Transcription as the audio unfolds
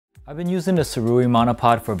I've been using the Sirui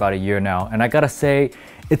monopod for about a year now, and I gotta say,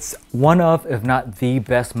 it's one of, if not the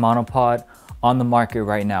best monopod on the market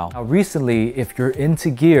right now. Now recently, if you're into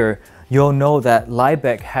gear, you'll know that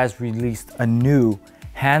Libec has released a new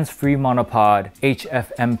hands-free monopod,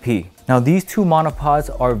 HFMP. Now these two monopods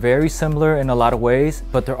are very similar in a lot of ways,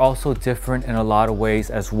 but they're also different in a lot of ways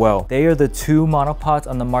as well. They are the two monopods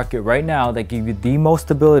on the market right now that give you the most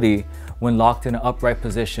stability when locked in an upright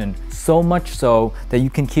position, so much so that you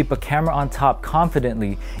can keep a camera on top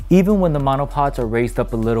confidently even when the monopods are raised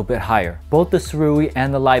up a little bit higher. Both the Sirui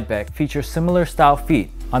and the Libec feature similar style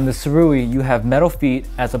feet. On the Sirui, you have metal feet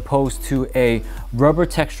as opposed to a rubber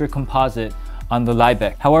texture composite on the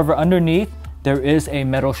Libec. However, underneath, there is a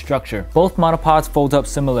metal structure. Both monopods fold up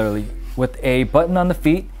similarly with a button on the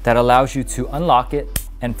feet that allows you to unlock it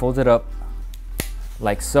and fold it up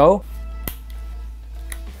like so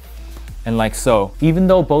and like so. Even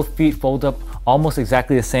though both feet fold up almost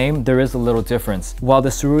exactly the same, there is a little difference. While the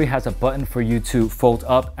Sirui has a button for you to fold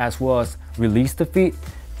up as well as release the feet,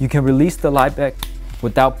 you can release the Libec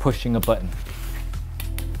without pushing a button.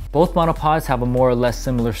 Both monopods have a more or less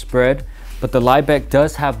similar spread, but the Libec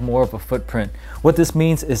does have more of a footprint. What this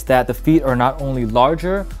means is that the feet are not only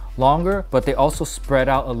longer, but they also spread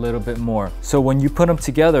out a little bit more. So when you put them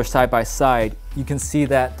together side by side, you can see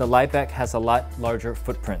that the Libec has a lot larger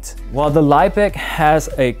footprint. While the Libec has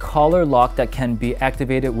a collar lock that can be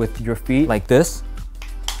activated with your feet like this,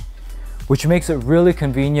 which makes it really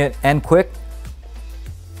convenient and quick,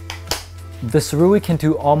 the Sirui can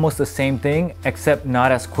do almost the same thing, except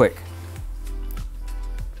not as quick.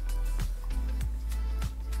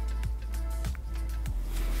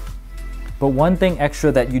 But one thing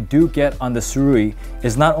extra that you do get on the Sirui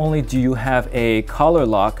is not only do you have a collar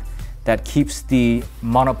lock that keeps the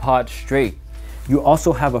monopod straight, you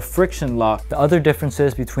also have a friction lock. The other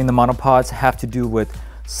differences between the monopods have to do with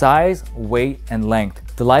size, weight, and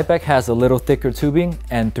length. The Libec has a little thicker tubing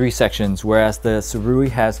and 3 sections, whereas the Sirui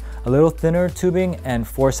has a little thinner tubing and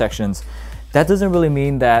 4 sections. That doesn't really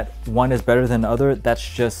mean that one is better than the other, that's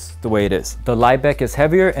just the way it is. The Libec is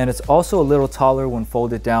heavier and it's also a little taller when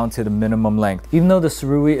folded down to the minimum length. Even though the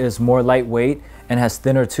Sirui is more lightweight and has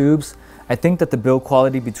thinner tubes, I think that the build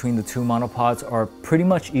quality between the two monopods are pretty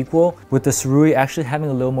much equal, with the Sirui actually having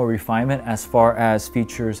a little more refinement as far as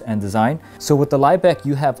features and design. So with the Libec,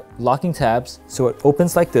 you have locking tabs, so it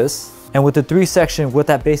opens like this. And with the 3 section, what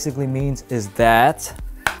that basically means is that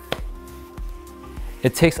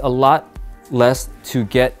it takes a lot less to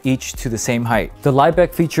get each to the same height. The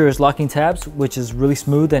Libec features locking tabs, which is really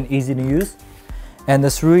smooth and easy to use. And the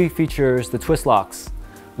Sirui features the twist locks,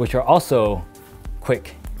 which are also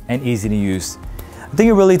quick and easy to use. I think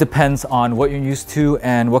it really depends on what you're used to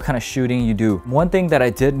and what kind of shooting you do. One thing that I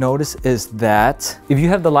did notice is that if you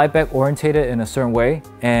have the Libec orientated in a certain way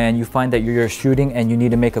and you find that you're shooting and you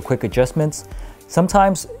need to make a quick adjustments,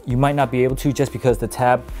 sometimes you might not be able to just because the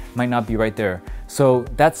tab might not be right there. So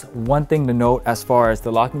that's one thing to note as far as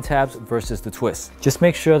the locking tabs versus the twist. Just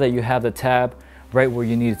make sure that you have the tab right where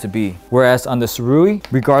you need it to be. Whereas on the Sirui,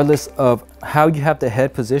 regardless of how you have the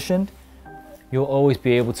head positioned, you'll always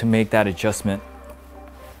be able to make that adjustment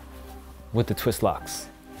with the twist locks.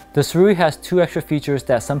 The Sirui has 2 extra features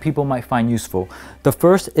that some people might find useful. The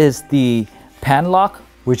first is the pan lock,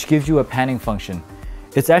 which gives you a panning function.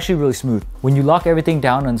 It's actually really smooth. When you lock everything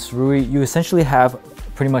down on Sirui, you essentially have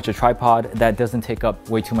pretty much a tripod that doesn't take up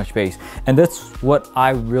way too much space. And that's what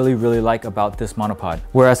I really like about this monopod.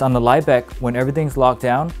 Whereas on the Libec, when everything's locked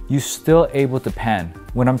down, you're still able to pan.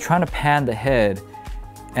 When I'm trying to pan the head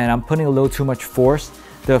and I'm putting a little too much force,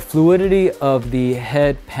 the fluidity of the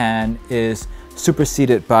head pan is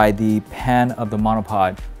superseded by the pan of the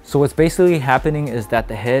monopod. So what's basically happening is that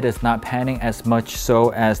the head is not panning as much so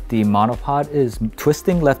as the monopod is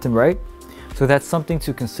twisting left and right. So that's something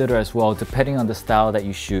to consider as well, depending on the style that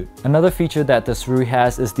you shoot. Another feature that the Sirui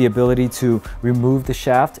has is the ability to remove the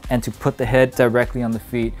shaft and to put the head directly on the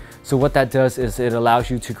feet. So what that does is it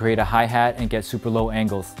allows you to create a hi-hat and get super low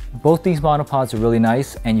angles. Both these monopods are really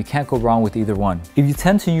nice and you can't go wrong with either one. If you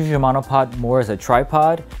tend to use your monopod more as a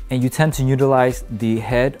tripod and you tend to utilize the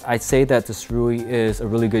head, I'd say that the Sirui is a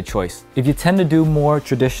really good choice. If you tend to do more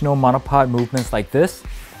traditional monopod movements like this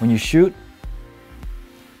when you shoot,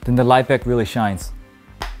 then the Libec really shines.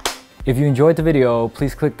 If you enjoyed the video,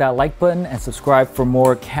 please click that like button and subscribe for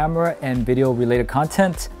more camera and video related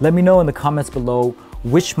content. Let me know in the comments below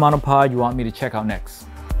which monopod you want me to check out next.